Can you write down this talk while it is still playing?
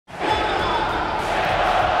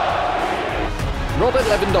Robert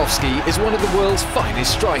Lewandowski is one of the world's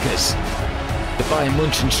finest strikers. The Bayern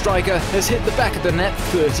Munich striker has hit the back of the net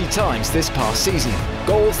 30 times this past season,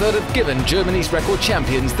 goals that have given Germany's record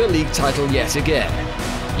champions the league title yet again.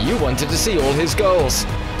 You wanted to see all his goals,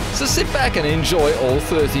 so sit back and enjoy all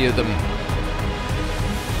 30 of them.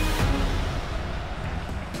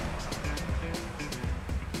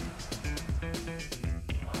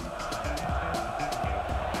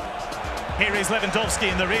 Here is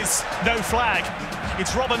Lewandowski and there is no flag.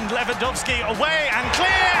 It's Robert Lewandowski away and clear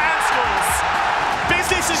and scores.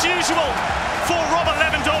 Business as usual for Robert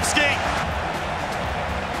Lewandowski.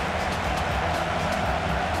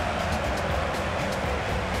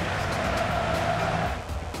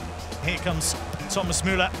 Here comes Thomas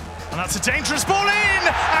Müller and that's a dangerous ball in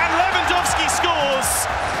and Lewandowski scores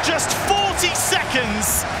just 40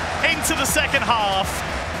 seconds into the second half.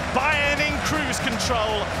 Bayern in cruise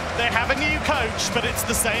control. They have a new coach, but it's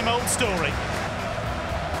the same old story.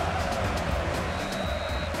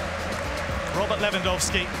 Robert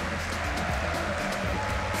Lewandowski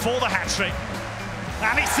for the hat-trick,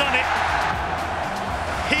 and he's done it.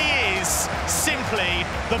 He is simply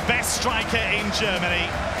the best striker in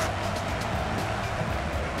Germany.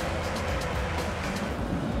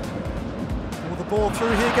 Well, the ball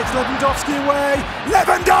through here gets Lewandowski away.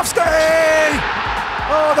 Lewandowski!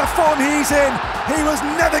 Oh, the form he's in. He was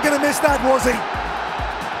never going to miss that, was he?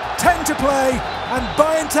 10 to play, and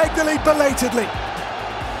Bayern take the lead belatedly.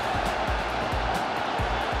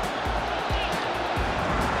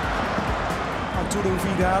 Arturo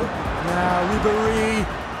Vidal. Now Ribéry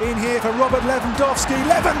in here for Robert Lewandowski.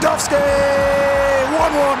 Lewandowski!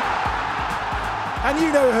 1-1. And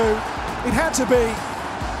you know who. It had to be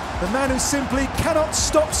the man who simply cannot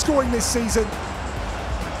stop scoring this season.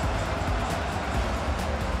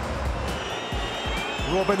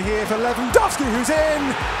 Robin here for Lewandowski, who's in,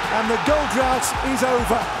 and the goal drought is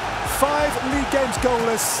over. 5 league games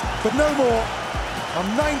goalless, but no more. On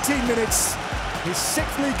 19 minutes, his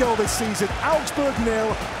 6th league goal this season. Augsburg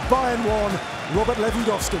 0, Bayern 1, Robert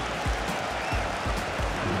Lewandowski.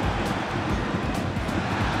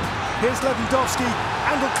 Here's Lewandowski,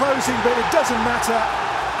 angle closing, but it doesn't matter.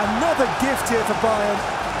 Another gift here for Bayern.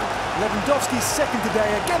 Lewandowski's second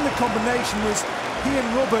today. Again, the combination was he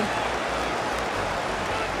and Robin.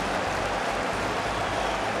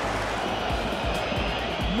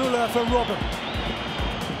 Müller for Robin.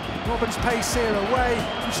 Robin's pace here away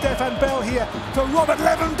from Stefan Bell here for Robert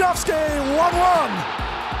Lewandowski. 1-1.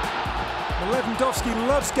 Well, Lewandowski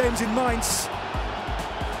loves games in Mainz.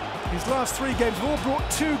 His last 3 games have all brought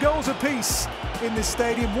 2 goals apiece in this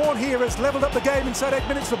stadium. One here has levelled up the game inside 8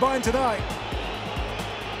 minutes for Bayern tonight.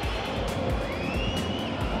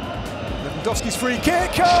 Lewandowski's free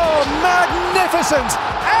kick. Oh, magnificent!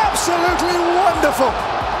 Absolutely wonderful!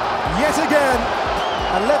 Yet again.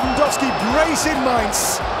 And Lewandowski brace in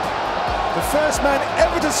Mainz. The first man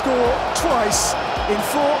ever to score twice in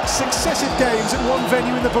 4 successive games at one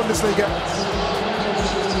venue in the Bundesliga.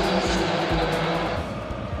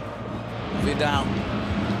 Vidal.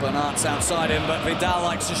 Bernard's outside him, but Vidal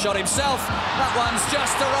likes to shot himself. That one's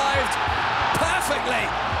just arrived perfectly.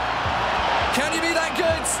 Can you be that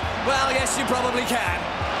good? Well, yes, you probably can.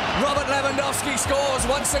 Robert Lewandowski scores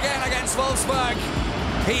once again against Wolfsburg.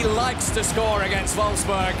 He likes to score against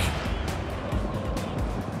Wolfsburg.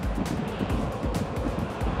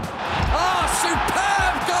 Oh,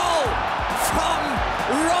 superb goal from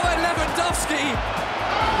Robert Lewandowski.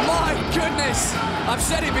 My goodness, I've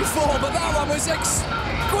said it before, but that one was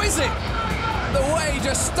exquisite. The way he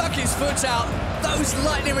just stuck his foot out, those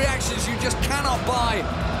lightning reactions you just cannot buy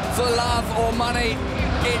for love or money.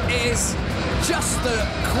 It is just the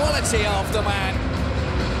quality of the man.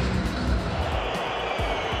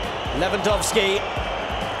 Lewandowski,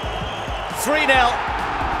 3-0,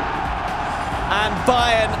 and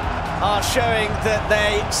Bayern are showing that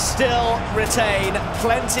they still retain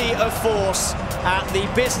plenty of force at the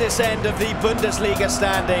business end of the Bundesliga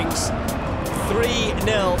standings.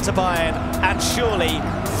 3-0 to Bayern, and surely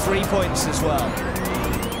 3 points as well.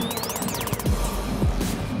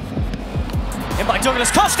 In by Douglas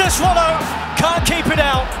Costa, Swallow can't keep it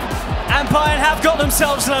out, and Bayern have got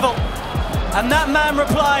themselves level. And that man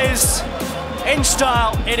replies in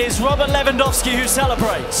style. It is Robert Lewandowski who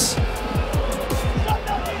celebrates.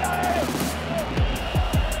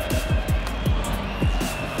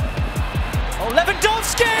 Oh,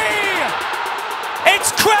 Lewandowski!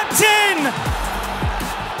 It's crept in!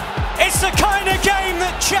 It's the kind of game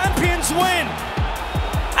that champions win.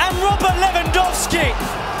 And Robert Lewandowski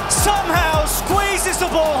somehow squeezes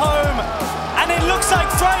the ball home, and it looks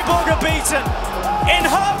like Freiburg are beaten in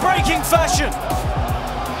heartbreaking fashion.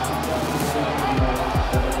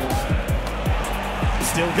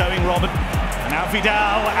 Still going, Robert. And now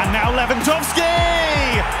Vidal, and now Lewandowski!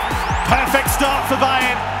 Perfect start for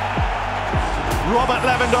Bayern. Robert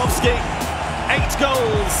Lewandowski, 8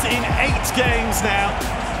 goals in 8 games now.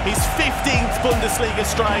 His 15th Bundesliga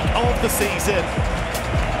strike of the season.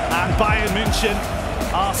 And Bayern München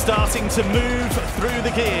are starting to move through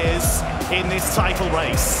the gears in this title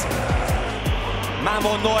race.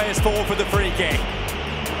 Manuel Neuer's forward for the free kick.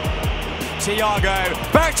 Thiago,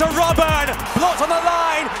 back to Robben, blocked on the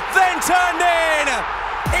line, then turned in.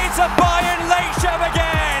 It's a Bayern late shove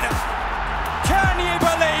again. Can you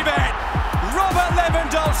believe it? Robert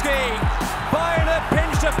Lewandowski, Bayern have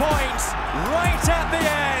pinched a point right at the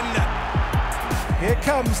end. Here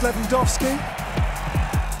comes Lewandowski,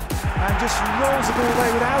 and just rolls the ball away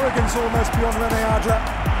with arrogance almost beyond Rene Adler.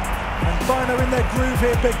 And Bayern are in their groove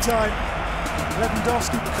here big time.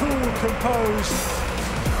 Lewandowski cool, composed.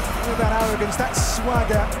 With that arrogance, that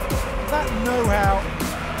swagger, that know-how.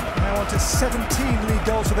 Now on to 17 league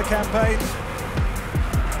goals for the campaign.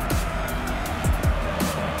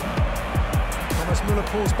 Thomas Müller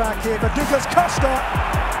pulls back here, but Douglas Costa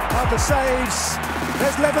after saves.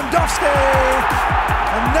 There's Lewandowski.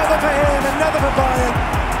 Another for him, another for Bayern.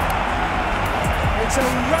 It's a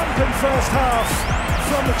rampant first half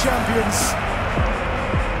from the champions.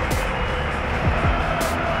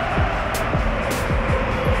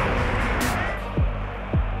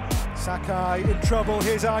 Sakai in trouble,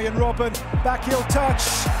 here's Arjen Robben, back heel touch,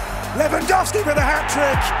 Lewandowski with a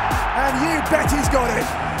hat-trick, and you bet he's got it.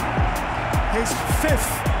 His 5th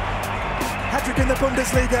hat-trick in the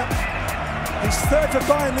Bundesliga, his 3rd for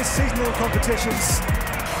Bayern this season in all competitions.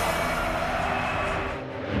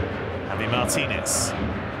 Javi Martinez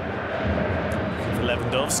for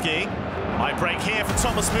Lewandowski, high break here for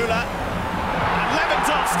Thomas Müller, and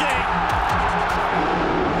Lewandowski.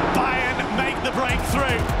 Bayern make the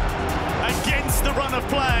breakthrough against the run of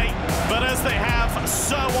play, but as they have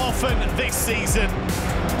so often this season,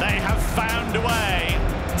 they have found a way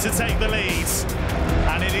to take the lead,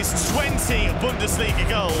 and it is 20 Bundesliga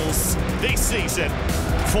goals this season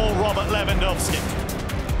for Robert Lewandowski.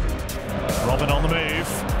 Robben on the move.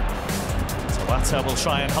 Tawata will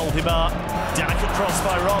try and hold him up. Delicate cross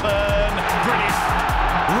by Robben. Brilliant.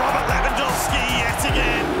 Robert Lewandowski yet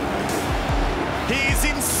again. He is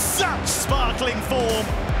in such sparkling form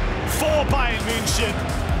for Bayern München.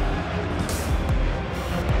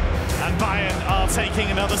 And Bayern are taking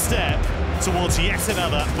another step towards yet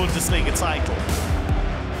another Bundesliga title.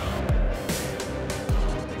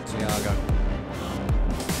 Thiago.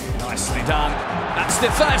 Nicely done. That's the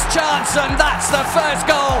first chance, and that's the first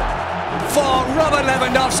goal for Robert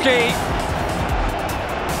Lewandowski.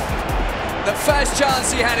 The first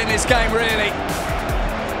chance he had in this game, really.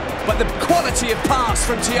 But the quality of pass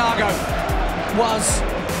from Thiago was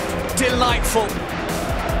delightful.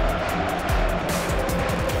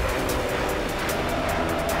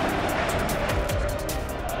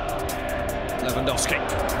 Lewandowski.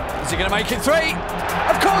 Is he going to make it 3?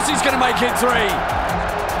 Of course he's going to make it 3.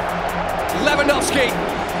 Lewandowski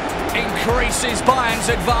increases Bayern's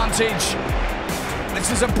advantage. This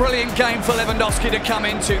is a brilliant game for Lewandowski to come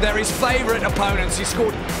into. They're his favourite opponents. He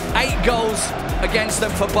scored 8 goals against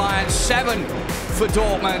them for Bayern, 7 for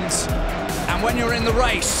Dortmund. And when you're in the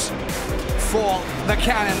race for the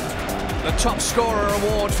Cannon, the top scorer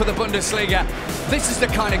award for the Bundesliga, this is the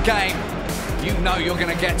kind of game you know you're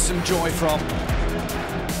going to get some joy from.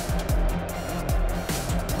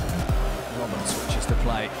 Robben switches the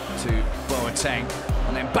play to Boateng,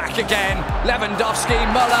 and then back again. Lewandowski,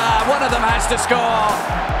 Müller, one of them has to score.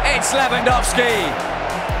 It's Lewandowski.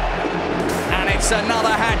 And it's another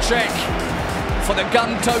hat-trick for the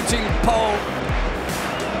gun-toting Pole.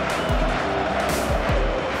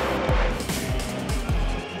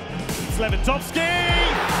 Lewandowski,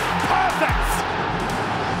 perfect!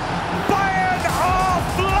 Bayern are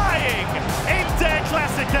flying in Der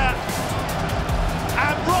Klassiker,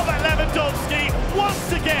 and Robert Lewandowski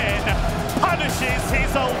once again punishes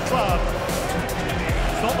his old club.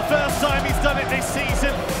 It's not the first time he's done it this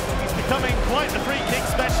season. He's becoming quite the free kick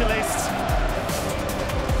specialist.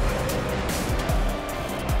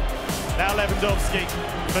 Now Lewandowski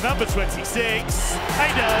for number 26,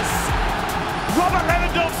 he does. Robert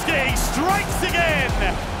Lewandowski strikes again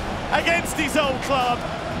against his old club.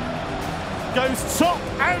 Goes top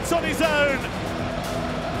out on his own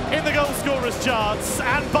in the goal scorers charts,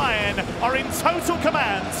 and Bayern are in total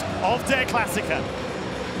command of Der Klassiker.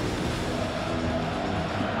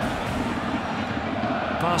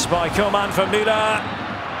 Pass by Coman for Müller.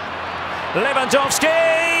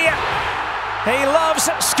 Lewandowski! He loves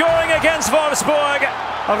scoring against Wolfsburg.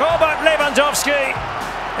 Robert Lewandowski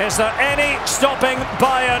Is there any stopping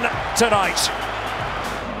Bayern tonight?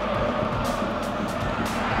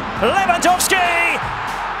 Lewandowski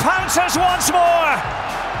pounces once more.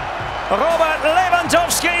 Robert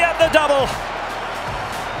Lewandowski at the double.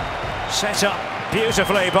 Set up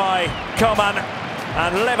beautifully by Coman,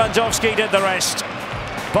 and Lewandowski did the rest.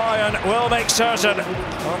 Bayern will make certain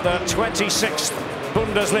on the 26th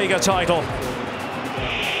Bundesliga title.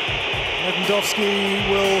 Lewandowski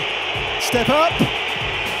will step up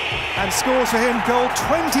and scores for him goal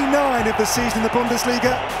 29 of the season in the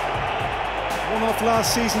Bundesliga. One off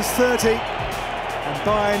last season's 30. And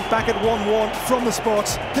Bayern back at 1-1 from the spot.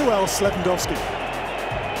 Who else? Lewandowski.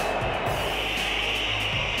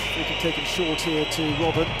 We can take it short here to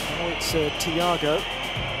Robben. Now it's Thiago.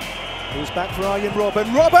 Who's back for Arjen Robben.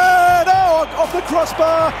 Robben! Oh, off the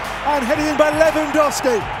crossbar and headed in by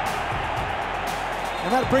Lewandowski.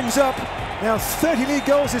 And that brings up now 30 league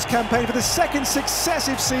goals this campaign for the second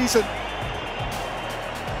successive season.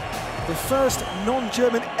 The first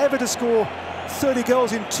non-German ever to score 30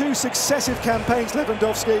 goals in 2 successive campaigns,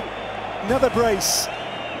 Lewandowski. Another brace.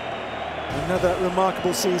 Another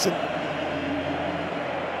remarkable season.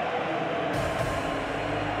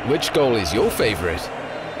 Which goal is your favourite?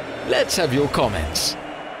 Let's have your comments.